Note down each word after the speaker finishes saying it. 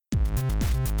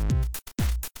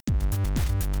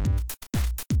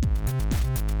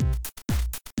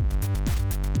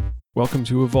Welcome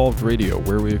to Evolved Radio,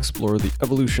 where we explore the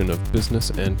evolution of business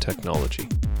and technology.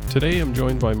 Today I'm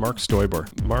joined by Mark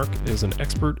Stoiber. Mark is an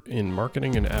expert in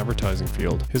marketing and advertising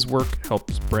field. His work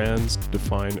helps brands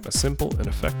define a simple and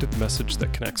effective message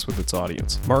that connects with its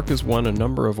audience. Mark has won a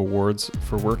number of awards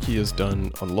for work he has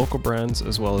done on local brands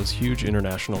as well as huge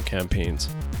international campaigns.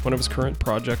 One of his current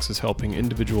projects is helping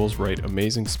individuals write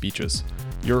amazing speeches.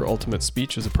 Your Ultimate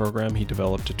Speech is a program he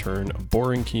developed to turn a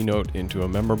boring keynote into a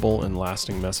memorable and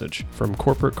lasting message. From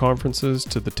corporate conferences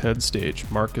to the TED stage,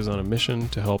 Mark is on a mission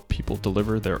to help people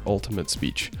deliver their ultimate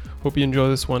speech. Hope you enjoy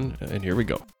this one, and here we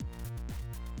go.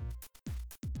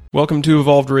 Welcome to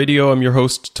Evolved Radio. I'm your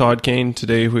host, Todd Kane.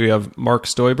 Today we have Mark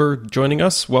Stoiber joining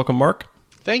us. Welcome, Mark.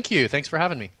 Thank you. Thanks for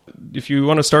having me. If you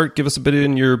want to start, give us a bit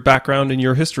in your background and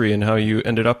your history and how you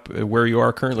ended up where you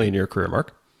are currently in your career,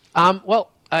 Mark. I'm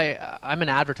an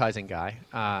advertising guy.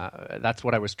 That's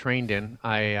what I was trained in.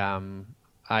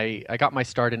 I got my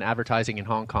start in advertising in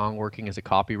Hong Kong, working as a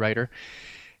copywriter.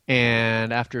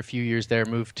 And after a few years there,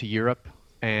 moved to Europe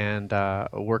and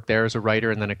worked there as a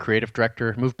writer and then a creative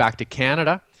director. Moved back to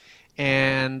Canada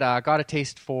and got a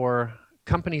taste for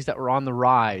companies that were on the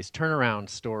rise, turnaround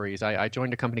stories. I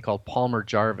joined a company called Palmer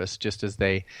Jarvis just as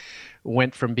they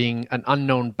went from being an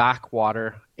unknown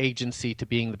backwater agency to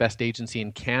being the best agency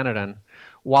in Canada. And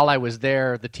while I was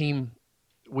there, the team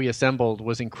we assembled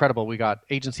was incredible. We got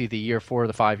Agency of the Year 4 of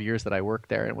the 5 years that I worked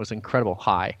there. And it was incredible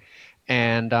high.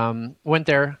 And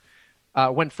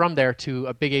went from there to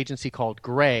a big agency called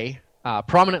Grey,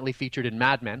 prominently featured in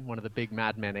Mad Men, one of the big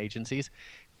Mad Men agencies.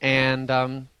 And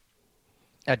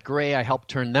at Grey, I helped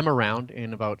turn them around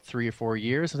in about 3 or 4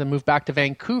 years, and then moved back to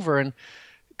Vancouver and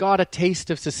got a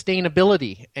taste of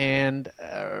sustainability and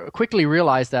quickly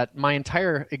realized that my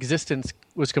entire existence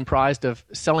was comprised of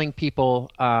selling people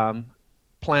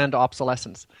planned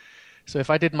obsolescence. So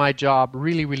if I did my job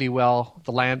really, really well,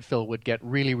 the landfill would get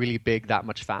really, really big that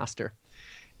much faster.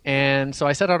 And so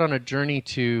I set out on a journey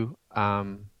to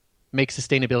make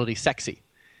sustainability sexy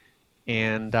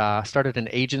and started an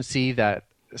agency that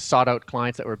sought out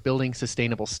clients that were building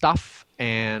sustainable stuff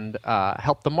and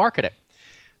helped them market it.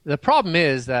 The problem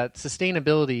is that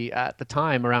sustainability at the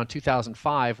time, around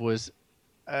 2005, was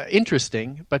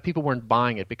interesting, but people weren't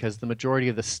buying it because the majority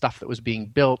of the stuff that was being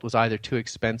built was either too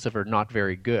expensive or not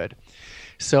very good.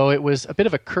 So it was a bit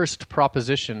of a cursed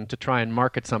proposition to try and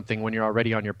market something when you're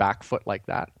already on your back foot like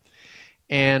that.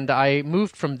 And I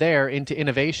moved from there into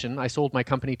innovation. I sold my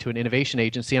company to an innovation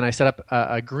agency, and I set up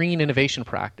a green innovation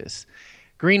practice.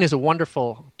 Green is a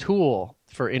wonderful tool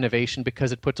for innovation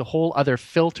because it puts a whole other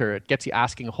filter. It gets you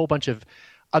asking a whole bunch of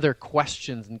other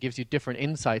questions and gives you different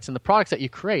insights. And the products that you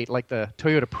create, like the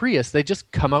Toyota Prius, they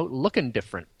just come out looking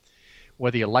different.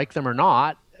 Whether you like them or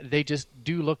not, they just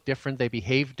do look different. They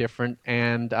behave different,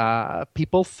 and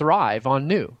people thrive on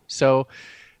new. So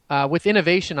with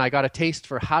innovation, I got a taste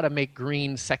for how to make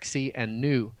green sexy and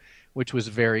new, which was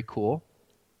very cool.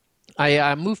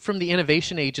 I moved from the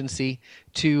innovation agency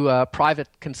to private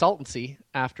consultancy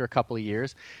after a couple of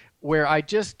years, where I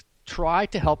just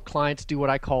tried to help clients do what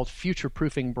I called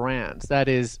future-proofing brands. That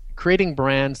is, creating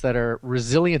brands that are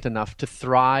resilient enough to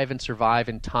thrive and survive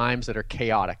in times that are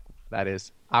chaotic. That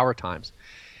is, our times.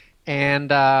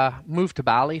 And moved to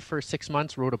Bali for 6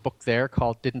 months, wrote a book there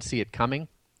called Didn't See It Coming,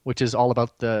 which is all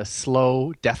about the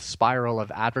slow death spiral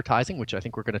of advertising, which I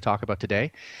think we're going to talk about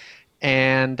today,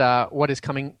 and what is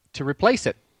coming to replace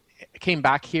it. I came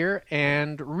back here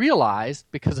and realized,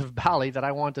 because of Bali, that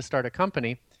I wanted to start a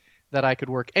company that I could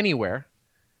work anywhere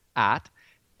at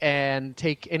and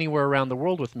take anywhere around the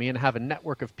world with me and have a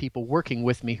network of people working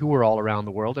with me who were all around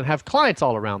the world and have clients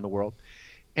all around the world.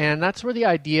 And that's where the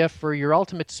idea for Your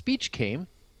Ultimate Speech came,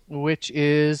 which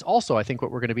is also, I think,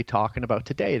 what we're going to be talking about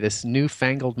today, this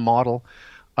newfangled model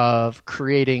of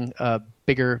creating a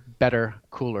bigger, better,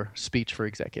 cooler speech for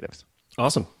executives.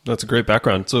 Awesome. That's a great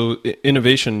background. So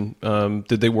innovation,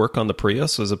 did they work on the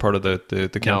Prius as a part of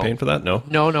the campaign for that? No?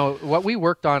 No. What we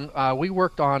worked on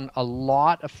a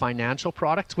lot of financial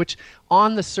products, which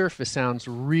on the surface sounds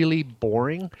really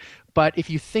boring. But if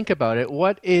you think about it,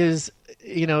 what is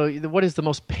the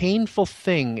most painful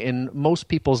thing in most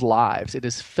people's lives? It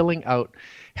is filling out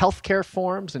healthcare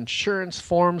forms, insurance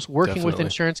forms, working with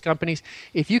insurance companies.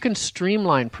 If you can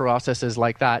streamline processes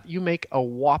like that, you make a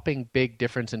whopping big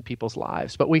difference in people's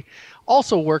lives. But we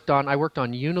also I worked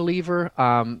on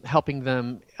Unilever, helping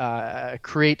them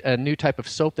create a new type of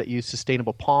soap that used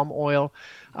sustainable palm oil.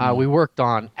 We worked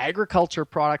on agriculture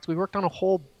products. We worked on a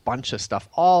whole bunch of stuff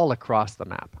all across the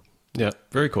map. Yeah,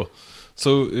 very cool.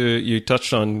 So you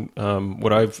touched on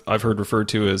what I've heard referred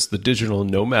to as the digital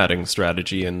nomading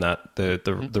strategy, and that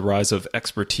the rise of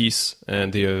expertise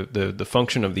and the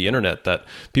function of the internet, that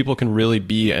people can really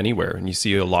be anywhere. And you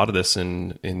see a lot of this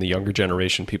in the younger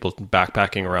generation, people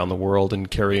backpacking around the world and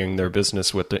carrying their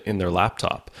business in their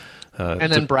laptop.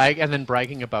 And then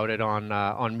bragging about it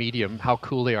on Medium, how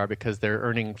cool they are because they're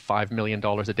earning $5 million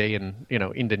a day in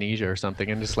Indonesia or something,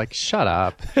 and just like, shut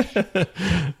up.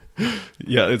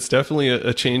 Yeah, it's definitely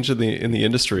a change in the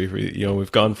industry.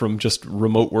 We've gone from just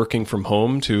remote working from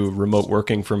home to remote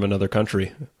working from another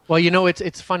country. Well,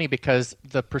 it's funny because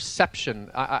the perception,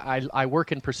 I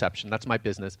work in perception, that's my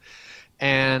business.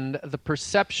 And the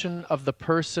perception of the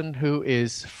person who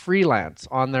is freelance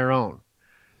on their own,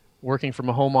 working from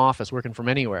a home office, working from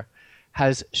anywhere,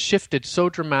 has shifted so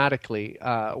dramatically.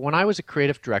 When I was a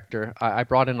creative director, I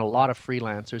brought in a lot of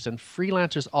freelancers, and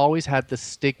freelancers always had the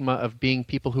stigma of being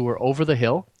people who were over the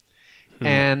hill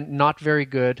and not very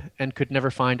good and could never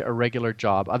find a regular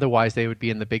job. Otherwise, they would be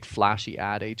in the big flashy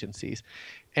ad agencies.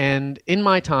 And in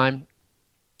my time,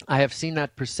 I have seen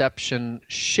that perception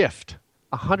shift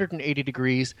 180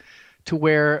 degrees to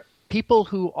where people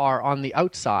who are on the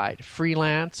outside,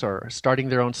 freelance or starting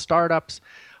their own startups,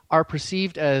 are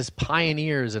perceived as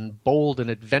pioneers and bold and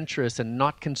adventurous and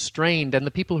not constrained. And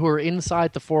the people who are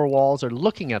inside the four walls are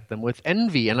looking at them with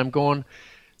envy. And I'm going,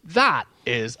 that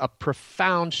is a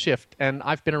profound shift. And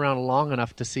I've been around long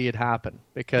enough to see it happen,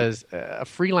 because a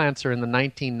freelancer in the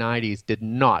 1990s did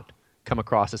not come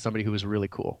across as somebody who was really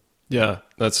cool. Yeah,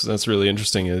 that's really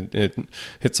interesting. It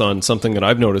hits on something that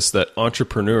I've noticed, that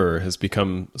entrepreneur has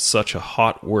become such a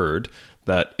hot word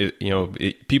that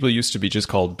people used to be just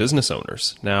called business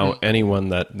owners. Now anyone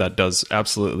that does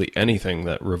absolutely anything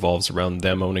that revolves around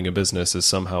them owning a business is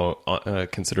somehow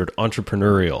considered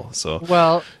entrepreneurial. So,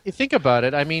 well, you think about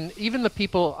it. I mean, even the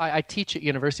people I teach at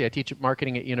university, I teach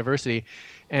marketing at university,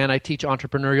 and I teach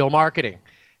entrepreneurial marketing.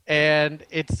 And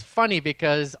it's funny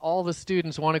because all the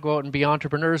students want to go out and be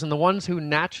entrepreneurs, and the ones who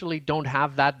naturally don't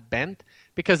have that bent,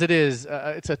 because it's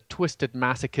a twisted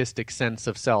masochistic sense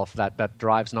of self that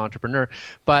drives an entrepreneur.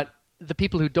 But the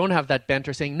people who don't have that bent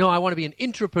are saying, no, I want to be an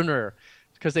intrapreneur,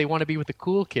 because they want to be with the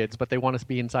cool kids, but they want to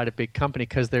be inside a big company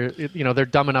because they're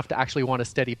dumb enough to actually want a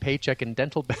steady paycheck and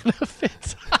dental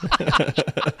benefits.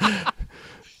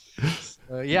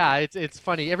 Yeah, it's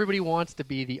funny. Everybody wants to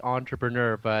be the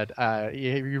entrepreneur, but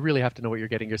you really have to know what you're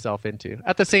getting yourself into.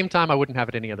 At the same time, I wouldn't have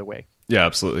it any other way. Yeah,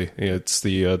 absolutely. It's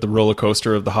the roller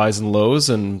coaster of the highs and lows,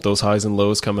 and those highs and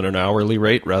lows come at an hourly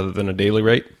rate rather than a daily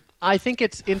rate. I think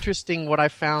it's interesting. What I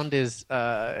found is,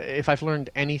 if I've learned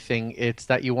anything, it's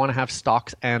that you want to have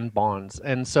stocks and bonds.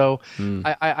 And so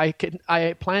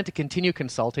I plan to continue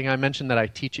consulting. I mentioned that I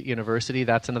teach at university.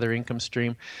 That's another income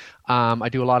stream. I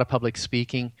do a lot of public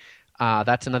speaking.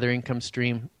 That's another income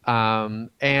stream.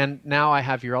 And now I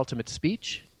have Your Ultimate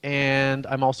Speech, and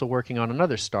I'm also working on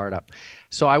another startup.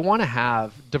 So I want to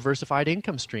have diversified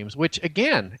income streams, which,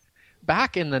 again,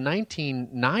 back in the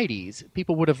 1990s,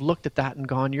 people would have looked at that and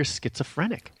gone, you're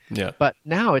schizophrenic. Yeah. But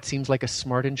now it seems like a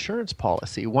smart insurance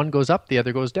policy. One goes up, the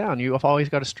other goes down. You've always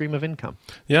got a stream of income.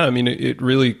 Yeah, I mean, it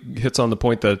really hits on the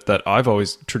point that I've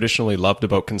always traditionally loved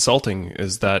about consulting,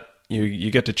 is that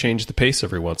you get to change the pace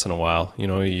every once in a while.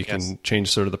 You can change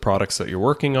sort of the products that you're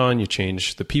working on, you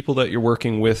change the people that you're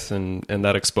working with, and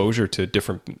that exposure to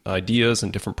different ideas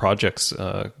and different projects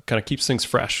kind of keeps things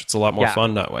fresh. It's a lot more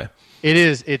fun that way. It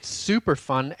is. It's super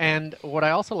fun. And what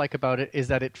I also like about it is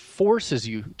that it forces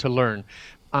you to learn.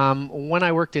 When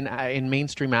I worked in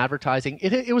mainstream advertising,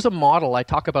 it was a model. I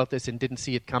talk about this in Didn't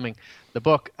See It Coming, the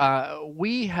book.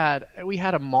 We had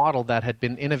a model that had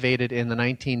been innovated in the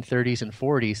 1930s and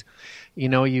 40s.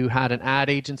 You had an ad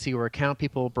agency where account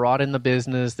people brought in the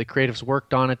business, the creatives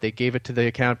worked on it, they gave it to the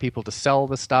account people to sell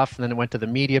the stuff, and then it went to the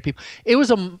media people. It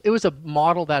was a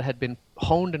model that had been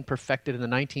honed and perfected in the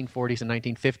 1940s and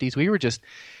 1950s. We were just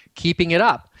keeping it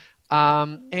up.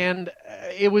 And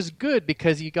it was good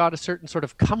because you got a certain sort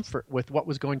of comfort with what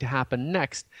was going to happen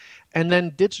next. And then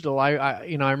digital, I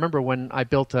remember when I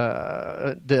built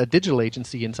a digital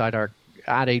agency inside our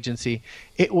ad agency,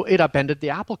 it upended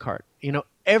the apple cart.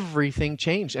 Everything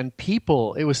changed, and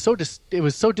people, it was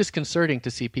so disconcerting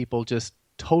to see people just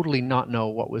totally not know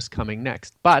what was coming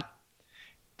next. But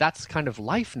that's kind of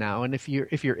life now, and if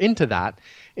you're into that,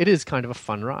 it is kind of a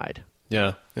fun ride.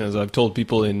 Yeah, as I've told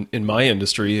people in my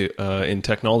industry, in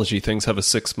technology, things have a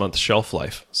 6-month shelf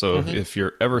life. So if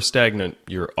you're ever stagnant,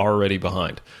 you're already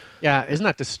behind. Yeah, isn't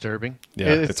that disturbing?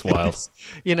 Yeah, it's wild.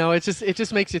 It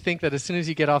just makes you think that as soon as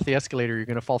you get off the escalator, you're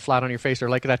going to fall flat on your face, or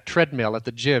like that treadmill at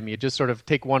the gym. You just sort of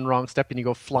take one wrong step and you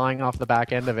go flying off the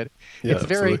back end of it. Yeah, it's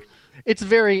very, it's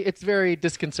very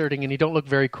disconcerting, and you don't look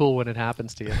very cool when it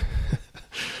happens to you.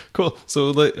 Cool.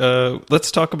 So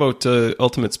let's talk about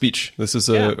Ultimate Speech. This is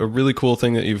a really cool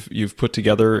thing that you've put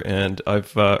together, and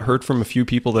I've heard from a few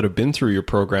people that have been through your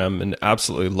program and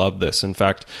absolutely love this. In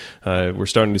fact, we're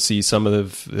starting to see some of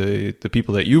the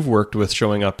people that you've worked with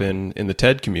showing up in the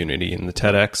TED community, in the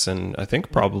TEDx, and I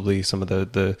think probably some of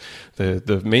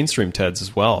the mainstream TEDs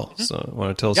as well. So,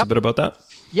 want to tell us a bit about that?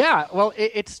 Yeah, well,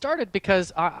 it started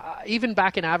because even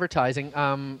back in advertising,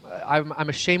 I'm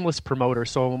a shameless promoter.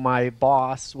 So my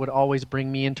boss would always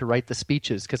bring me in to write the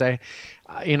speeches because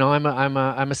I'm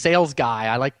a sales guy.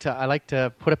 I like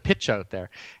to put a pitch out there,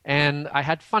 and I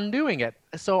had fun doing it.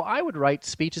 So I would write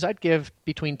speeches. I'd give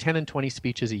between 10 and 20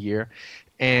 speeches a year,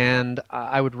 and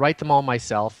I would write them all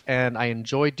myself, and I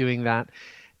enjoyed doing that.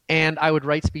 And I would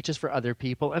write speeches for other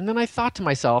people. And then I thought to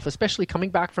myself, especially coming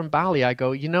back from Bali, I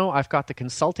go, I've got the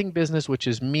consulting business, which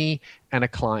is me and a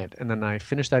client. And then I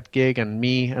finish that gig and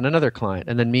me and another client,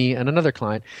 and then me and another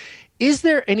client. Is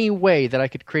there any way that I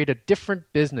could create a different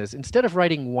business? Instead of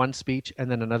writing one speech and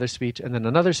then another speech and then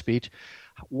another speech,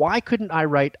 why couldn't I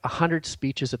write 100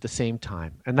 speeches at the same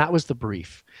time? And that was the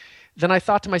brief. Then I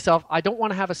thought to myself, I don't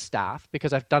want to have a staff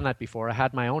because I've done that before. I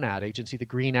had my own ad agency, the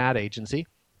Green Ad Agency.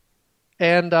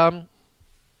 And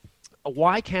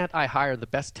why can't I hire the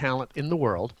best talent in the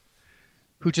world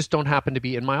who just don't happen to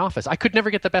be in my office? I could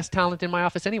never get the best talent in my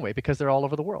office anyway because they're all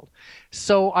over the world.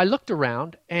 So I looked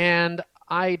around and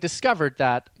I discovered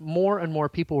that more and more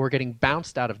people were getting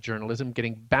bounced out of journalism,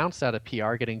 getting bounced out of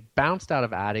PR, getting bounced out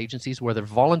of ad agencies, whether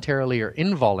voluntarily or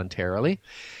involuntarily.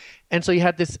 And so you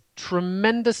had this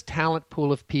tremendous talent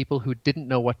pool of people who didn't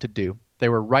know what to do. They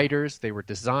were writers, they were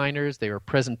designers, they were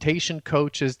presentation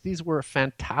coaches. These were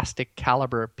fantastic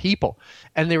caliber people.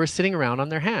 And they were sitting around on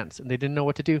their hands, and they didn't know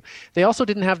what to do. They also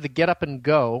didn't have the get up and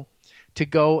go to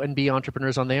go and be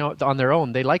entrepreneurs on their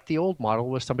own. They liked the old model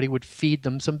where somebody would feed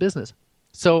them some business.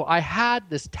 So I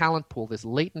had this talent pool, this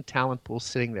latent talent pool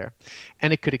sitting there,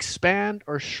 and it could expand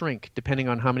or shrink depending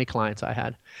on how many clients I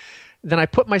had. Then I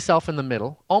put myself in the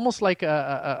middle, almost like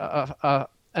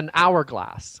an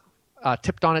hourglass.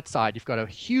 Tipped on its side. You've got a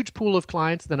huge pool of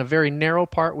clients, then a very narrow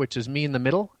part, which is me in the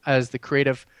middle as the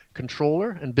creative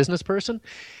controller and business person.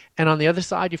 And on the other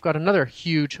side, you've got another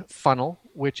huge funnel,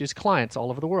 which is clients all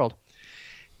over the world.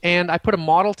 And I put a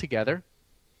model together,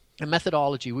 a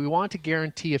methodology. We want to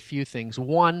guarantee a few things.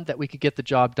 One, that we could get the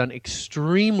job done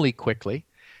extremely quickly.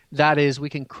 That is, we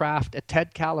can craft a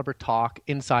TED caliber talk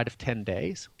inside of 10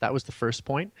 days. That was the first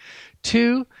point.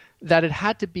 Two, that it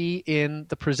had to be in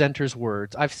the presenter's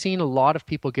words. I've seen a lot of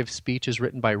people give speeches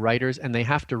written by writers, and they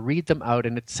have to read them out,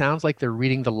 and it sounds like they're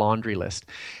reading the laundry list.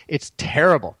 It's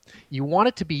terrible. You want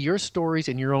it to be your stories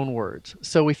in your own words.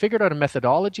 So we figured out a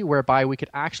methodology whereby we could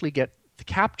actually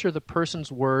capture the person's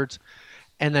words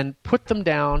and then put them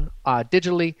down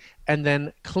digitally, and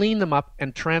then clean them up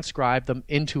and transcribe them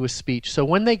into a speech. So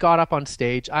when they got up on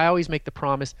stage, I always make the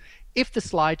promise, if the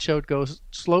slideshow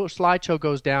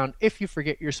goes down, if you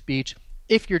forget your speech,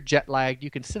 if you're jet lagged,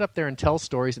 you can sit up there and tell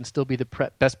stories and still be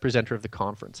the best presenter of the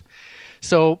conference.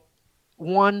 So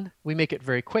one, we make it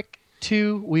very quick.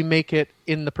 Two, we make it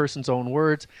in the person's own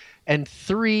words. And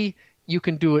three, you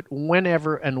can do it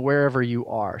whenever and wherever you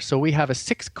are. So we have a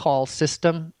 6-call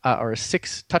system or a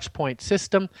 6 touch point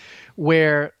system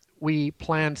where we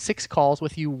plan 6 calls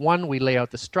with you. 1, we lay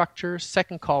out the structure.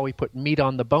 2nd call, we put meat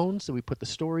on the bones, so we put the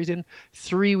stories in.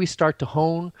 3, we start to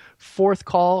hone. 4th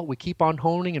call, we keep on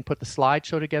honing and put the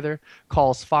slideshow together.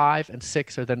 Calls 5 and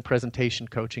 6 are then presentation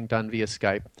coaching done via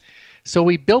Skype. So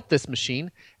we built this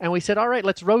machine, and we said, all right,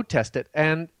 let's road test it.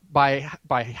 And by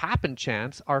happen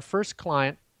chance, our first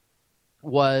client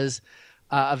was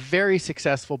a very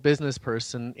successful business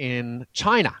person in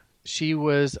China. She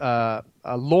was a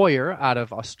lawyer out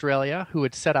of Australia who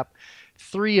had set up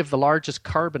 3 of the largest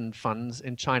carbon funds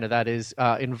in China, that is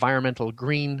environmental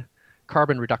green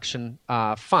carbon reduction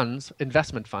funds,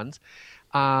 investment funds.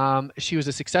 She was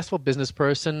a successful business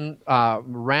person,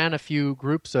 ran a few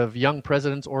groups of young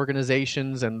presidents'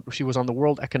 organizations, and she was on the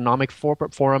World Economic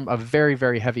Forum, a very,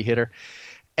 very heavy hitter.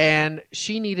 And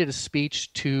she needed a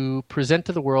speech to present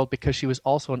to the world because she was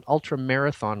also an ultra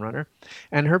marathon runner.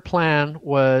 And her plan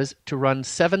was to run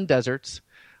 7 deserts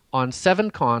on 7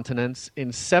 continents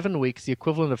in 7 weeks, the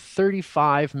equivalent of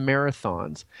 35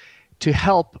 marathons, to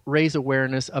help raise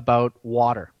awareness about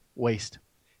water waste.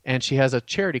 And she has a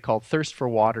charity called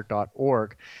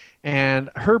thirstforwater.org. And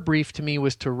her brief to me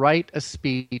was to write a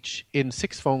speech in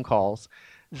 6 phone calls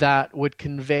that would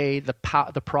convey the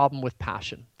problem with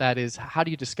passion. That is, how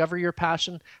do you discover your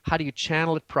passion? How do you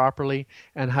channel it properly?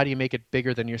 And how do you make it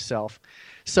bigger than yourself?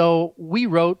 So we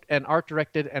wrote and art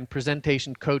directed and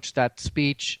presentation coached that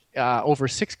speech over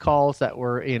 6 calls that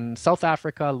were in South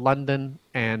Africa, London,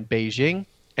 and Beijing.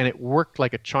 And it worked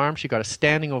like a charm. She got a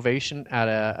standing ovation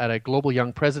at a Global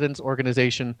Young Presidents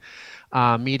Organization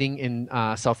meeting in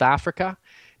South Africa.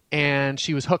 And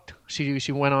she was hooked.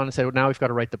 She went on and said, well, now we've got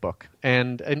to write the book.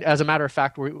 And as a matter of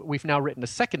fact, we've now written a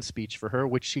second speech for her,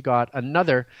 which she got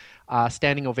another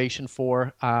standing ovation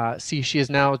for. She has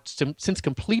now since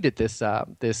completed this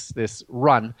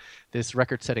run, this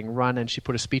record-setting run, and she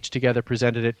put a speech together,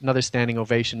 presented it, another standing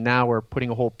ovation. Now we're putting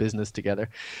a whole business together.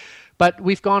 But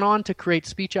we've gone on to create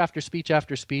speech after speech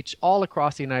after speech all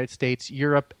across the United States,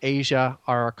 Europe, Asia.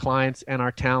 Our clients and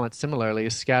our talent similarly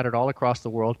is scattered all across the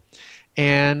world.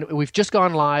 And we've just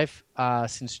gone live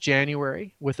since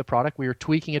January with the product. We were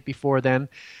tweaking it before then,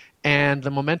 and the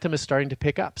momentum is starting to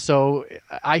pick up. So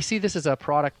I see this as a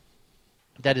product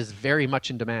that is very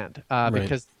much in demand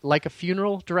because like a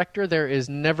funeral director, there is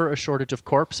never a shortage of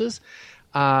corpses.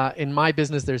 In my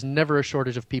business, there's never a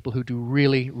shortage of people who do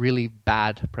really, really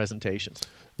bad presentations.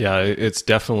 Yeah, it's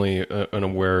definitely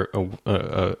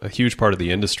a huge part of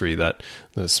the industry that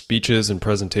the speeches and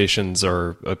presentations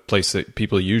are a place that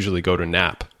people usually go to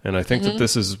nap. And I think that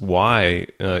this is why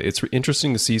it's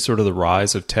interesting to see sort of the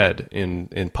rise of TED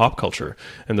in pop culture,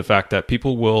 and the fact that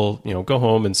people will go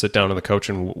home and sit down on the couch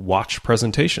and watch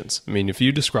presentations. I mean, if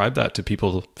you described that to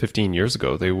people 15 years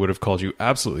ago, they would have called you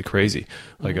absolutely crazy.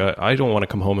 Like, I don't want to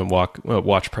come home and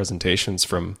watch presentations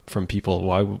from people.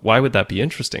 Why would that be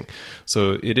interesting?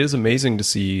 So it is amazing to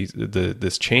see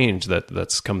this change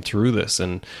that's come through this,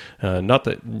 and not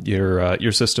that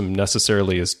your system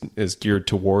necessarily is geared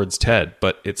towards TED,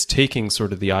 but it's taking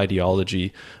sort of the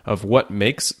ideology of what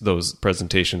makes those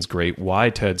presentations great, why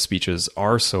TED speeches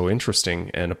are so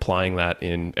interesting, and applying that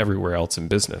in everywhere else in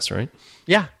business, right?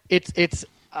 Yeah, it's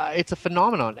a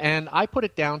phenomenon, and I put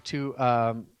it down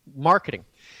to marketing,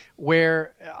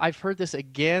 where I've heard this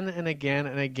again and again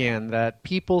and again, that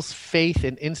people's faith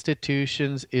in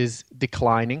institutions is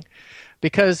declining.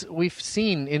 Because we've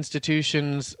seen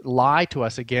institutions lie to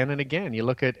us again and again. You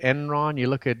look at Enron, you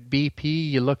look at BP,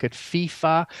 you look at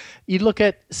FIFA, you look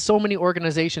at so many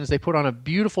organizations, they put on a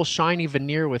beautiful shiny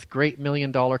veneer with great $1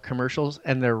 million commercials,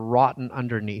 and they're rotten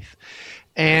underneath.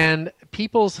 And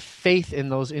people's faith in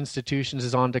those institutions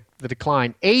is on the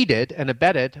decline, aided and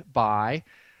abetted by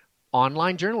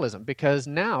online journalism, because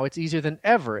now it's easier than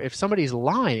ever. If somebody's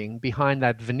lying behind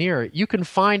that veneer, you can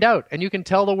find out and you can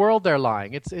tell the world they're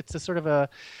lying. It's a sort of a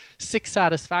sick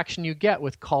satisfaction you get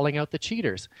with calling out the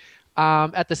cheaters.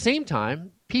 At the same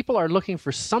time, people are looking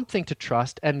for something to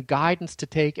trust and guidance to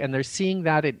take, and they're seeing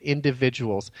that in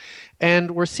individuals.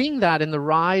 And we're seeing that in the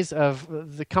rise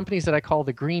of the companies that I call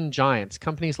the green giants,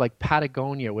 companies like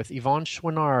Patagonia with Yvon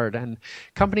Chouinard, and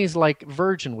companies like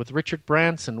Virgin with Richard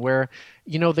Branson, where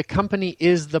the company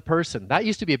is the person. That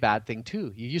used to be a bad thing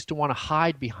too. You used to want to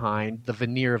hide behind the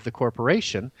veneer of the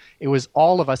corporation. It was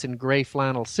all of us in gray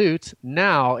flannel suits.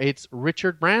 Now it's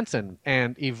Richard Branson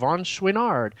and Yvon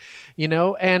Chouinard,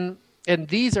 and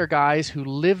these are guys who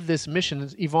live this mission.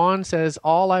 Yvon says,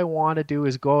 all I want to do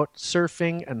is go out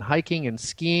surfing and hiking and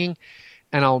skiing,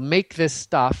 and I'll make this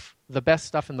stuff, the best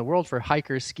stuff in the world for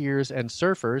hikers, skiers, and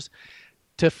surfers,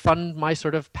 to fund my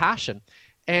sort of passion.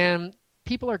 And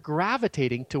people are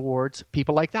gravitating towards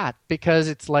people like that, because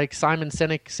it's like Simon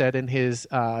Sinek said in his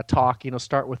talk,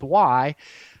 start with why.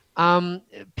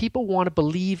 People want to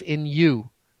believe in you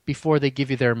before they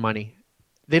give you their money.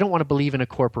 They don't want to believe in a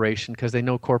corporation because they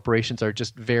know corporations are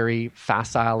just very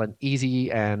facile and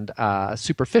easy and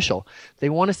superficial. They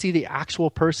want to see the actual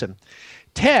person.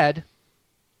 TED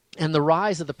and the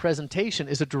rise of the presentation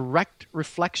is a direct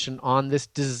reflection on this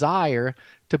desire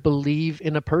to believe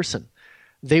in a person.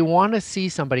 They want to see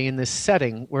somebody in this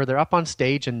setting where they're up on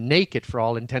stage and naked for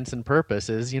all intents and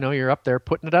purposes. You're up there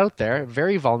putting it out there,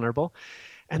 very vulnerable.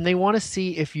 And they want to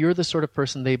see if you're the sort of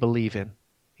person they believe in.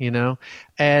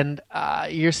 And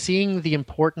you're seeing the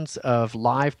importance of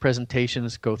live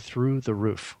presentations go through the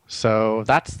roof. So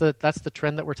that's the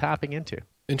trend that we're tapping into.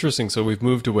 Interesting. So we've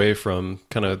moved away from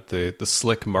kind of the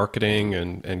slick marketing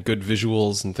and good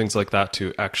visuals and things like that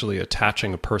to actually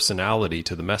attaching a personality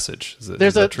to the message. Is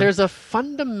that true? There's a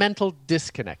fundamental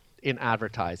disconnect in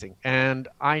advertising, and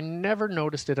I never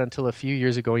noticed it until a few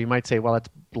years ago. You might say, well, it's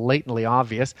blatantly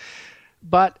obvious.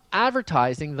 But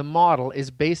advertising, the model,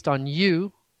 is based on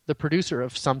you, the producer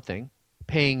of something,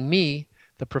 paying me,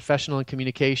 the professional in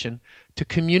communication, to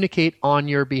communicate on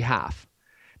your behalf.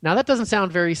 Now, that doesn't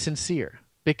sound very sincere.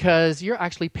 because you're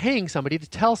actually paying somebody to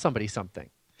tell somebody something.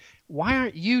 Why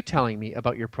aren't you telling me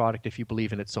about your product if you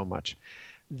believe in it so much?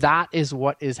 That is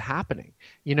what is happening.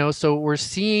 So we're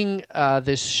seeing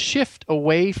this shift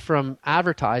away from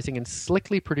advertising and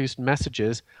slickly produced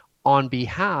messages on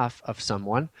behalf of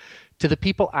someone to the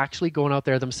people actually going out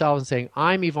there themselves and saying,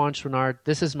 I'm Yvon Chouinard,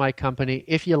 this is my company.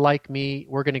 If you like me,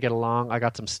 we're going to get along. I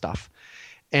got some stuff.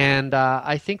 And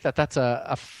I think that that's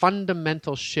a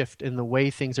fundamental shift in the way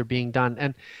things are being done.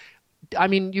 And I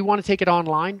mean, you want to take it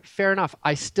online? Fair enough.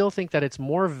 I still think that it's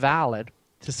more valid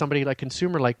to somebody like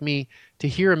consumer like me to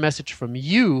hear a message from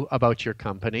you about your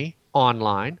company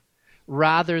online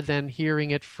rather than hearing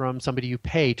it from somebody you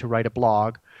pay to write a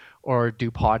blog or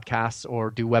do podcasts or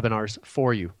do webinars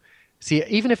for you. See,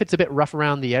 even if it's a bit rough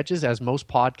around the edges, as most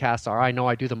podcasts are, I know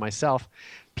I do them myself,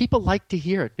 people like to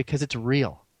hear it because it's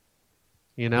real.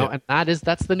 And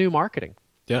that's the new marketing.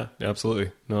 Yeah,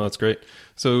 absolutely. No, that's great.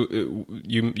 So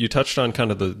you touched on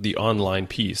kind of the online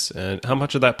piece and how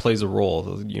much of that plays a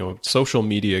role. Social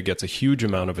media gets a huge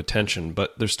amount of attention,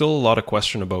 but there's still a lot of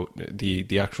question about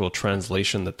the actual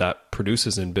translation that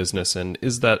produces in business. And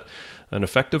is that an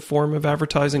effective form of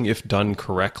advertising if done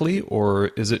correctly, or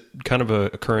is it kind of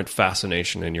a current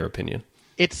fascination in your opinion?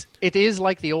 It is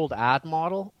like the old ad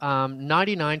model.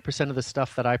 99% of the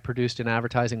stuff that I produced in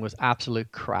advertising was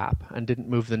absolute crap and didn't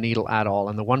move the needle at all.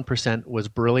 And the 1% was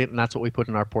brilliant, and that's what we put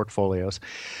in our portfolios.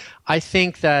 I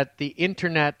think that the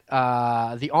internet,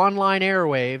 the online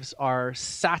airwaves are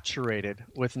saturated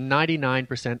with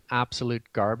 99% absolute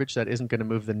garbage that isn't going to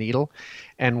move the needle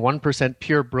and 1%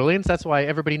 pure brilliance. That's why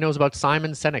everybody knows about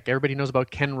Simon Sinek. Everybody knows about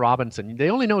Ken Robinson.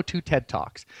 They only know 2 TED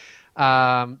Talks.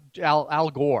 Al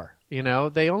Gore.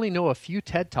 They only know a few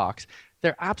TED Talks.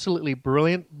 They're absolutely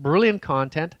brilliant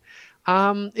content.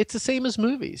 It's the same as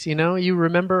movies. You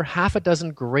remember half a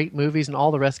dozen great movies and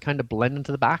all the rest kind of blend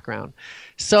into the background.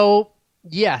 So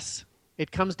yes,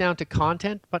 it comes down to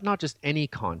content, but not just any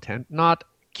content, not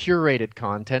curated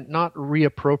content, not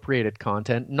reappropriated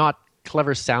content, not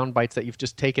clever sound bites that you've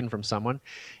just taken from someone.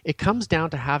 It comes down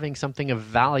to having something of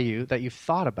value that you've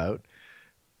thought about,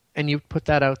 and you put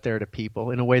that out there to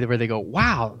people in a way where they go,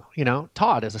 wow,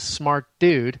 Todd is a smart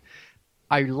dude.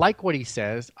 I like what he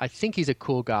says. I think he's a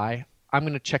cool guy. I'm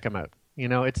going to check him out.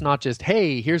 It's not just,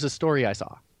 hey, here's a story I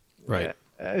saw. Right.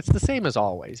 It's the same as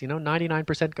always,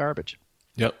 99% garbage.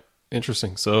 Yep.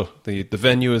 Interesting. So the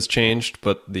venue has changed,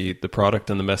 but the product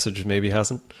and the message maybe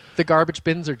hasn't? The garbage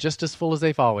bins are just as full as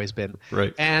they've always been.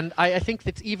 Right. And I think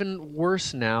that's even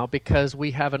worse now because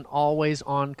we have an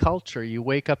always-on culture. You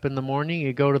wake up in the morning,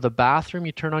 you go to the bathroom,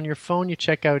 you turn on your phone, you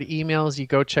check out emails, you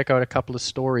go check out a couple of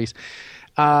stories.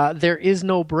 There is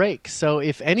no break. So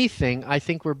if anything, I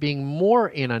think we're being more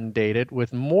inundated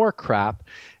with more crap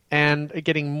and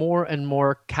getting more and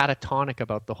more catatonic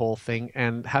about the whole thing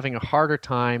and having a harder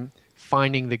time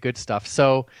finding the good stuff.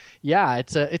 So yeah,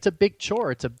 it's a big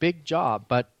chore. It's a big job,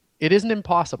 but it isn't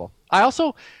impossible. I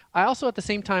also at the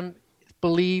same time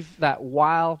believe that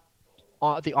while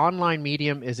the online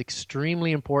medium is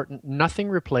extremely important, nothing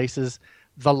replaces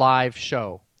the live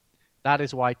show. That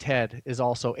is why TED is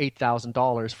also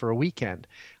 $8,000 for a weekend.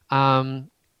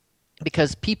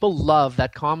 Because people love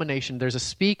that combination. There's a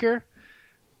speaker,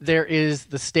 there is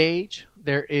the stage,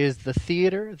 there is the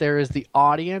theater, there is the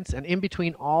audience, and in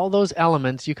between all those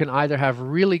elements, you can either have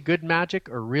really good magic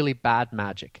or really bad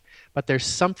magic. But there's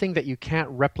something that you can't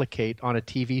replicate on a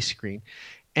TV screen.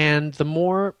 And the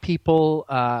more people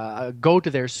go to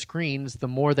their screens, the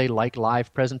more they like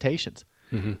live presentations.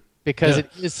 Mm-hmm. Because it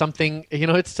is something,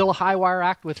 it's still a high wire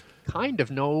act with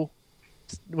no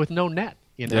net.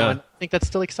 And I think that's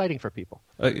still exciting for people.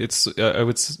 I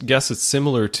would guess it's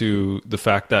similar to the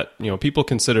fact that people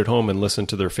can sit at home and listen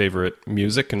to their favorite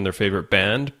music and their favorite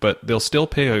band, but they'll still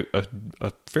pay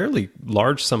a fairly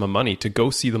large sum of money to go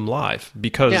see them live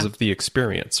because of the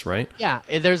experience, right? Yeah,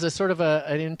 there's a sort of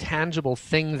an intangible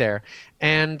thing there,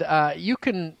 and you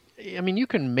can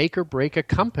make or break a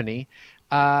company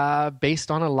based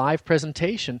on a live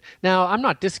presentation. Now, I'm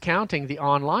not discounting the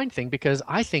online thing because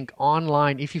I think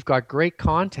online, if you've got great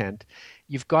content,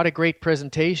 you've got a great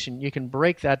presentation, you can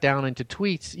break that down into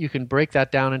tweets, you can break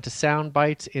that down into sound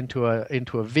bites, into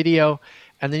a video,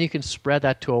 and then you can spread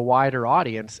that to a wider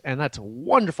audience, and that's a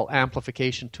wonderful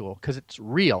amplification tool because it's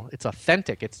real, it's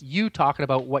authentic, it's you talking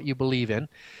about what you believe in.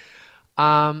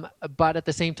 But at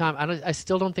the same time, I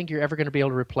still don't think you're ever going to be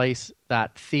able to replace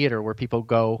that theater where people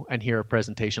go and hear a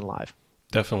presentation live.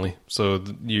 Definitely. So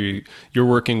you're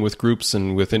working with groups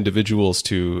and with individuals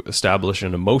to establish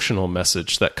an emotional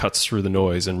message that cuts through the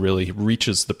noise and really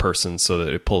reaches the person so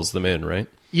that it pulls them in, right?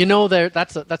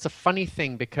 That's a funny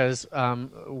thing because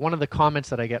one of the comments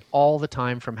that I get all the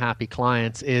time from happy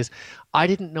clients is, I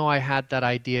didn't know I had that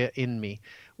idea in me.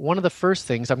 One of the first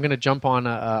things, I'm going to jump on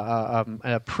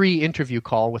a pre-interview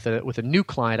call with a new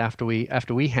client after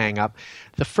we hang up.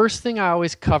 The first thing I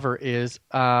always cover is,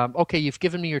 okay, you've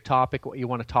given me your topic, what you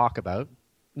want to talk about.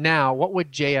 Now, what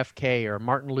would JFK or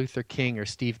Martin Luther King or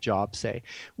Steve Jobs say?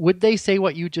 Would they say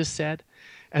what you just said?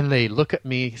 And they look at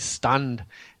me stunned.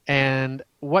 And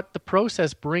what the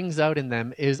process brings out in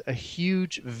them is a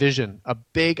huge vision, a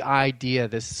big idea,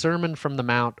 this Sermon from the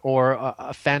Mount, or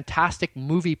a fantastic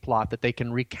movie plot that they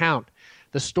can recount.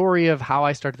 The story of how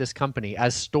I started this company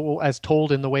as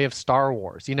told in the way of Star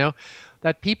Wars,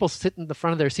 that people sit in the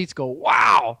front of their seats go,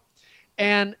 wow.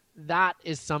 And that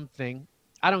is something,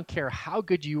 I don't care how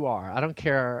good you are. I don't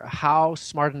care how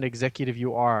smart an executive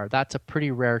you are. That's a pretty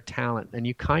rare talent. And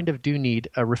you kind of do need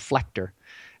a reflector.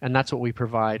 And that's what we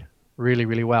provide really,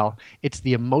 really well. It's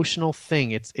the emotional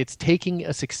thing. It's taking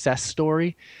a success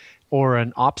story or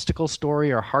an obstacle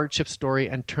story or hardship story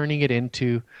and turning it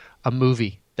into a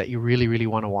movie that you really, really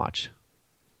want to watch.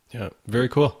 Yeah, very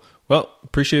cool. Well,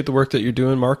 appreciate the work that you're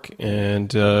doing, Mark.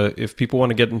 And if people want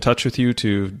to get in touch with you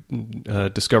to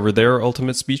discover their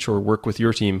ultimate speech or work with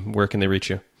your team, where can they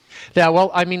reach you? Yeah, well,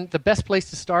 I mean, the best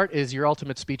place to start is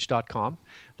yourultimatespeech.com.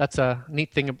 That's a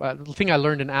neat thing. The thing I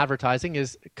learned in advertising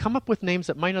is come up with names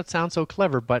that might not sound so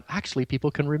clever, but actually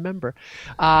people can remember.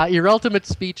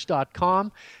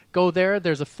 Yourultimatespeech.com. Go there.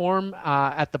 There's a form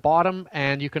at the bottom,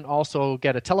 and you can also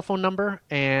get a telephone number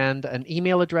and an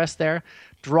email address there.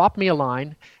 Drop me a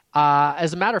line.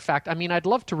 As a matter of fact, I mean, I'd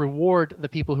love to reward the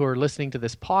people who are listening to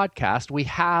this podcast. We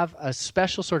have a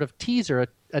special sort of teaser,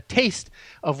 a taste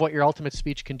of what your ultimate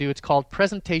speech can do. It's called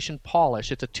Presentation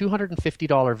Polish. It's a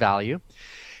 $250 value.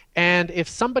 And if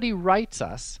somebody writes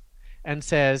us and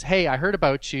says, hey, I heard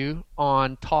about you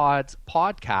on Todd's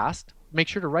podcast, make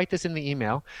sure to write this in the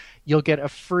email. You'll get a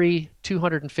free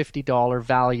 $250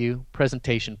 value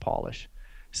presentation polish.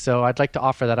 So I'd like to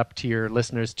offer that up to your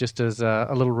listeners just as a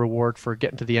little reward for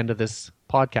getting to the end of this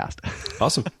podcast.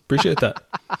 Awesome. Appreciate that.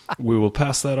 We will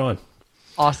pass that on.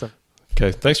 Awesome.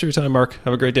 Okay. Thanks for your time, Mark.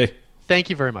 Have a great day. Thank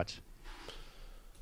you very much.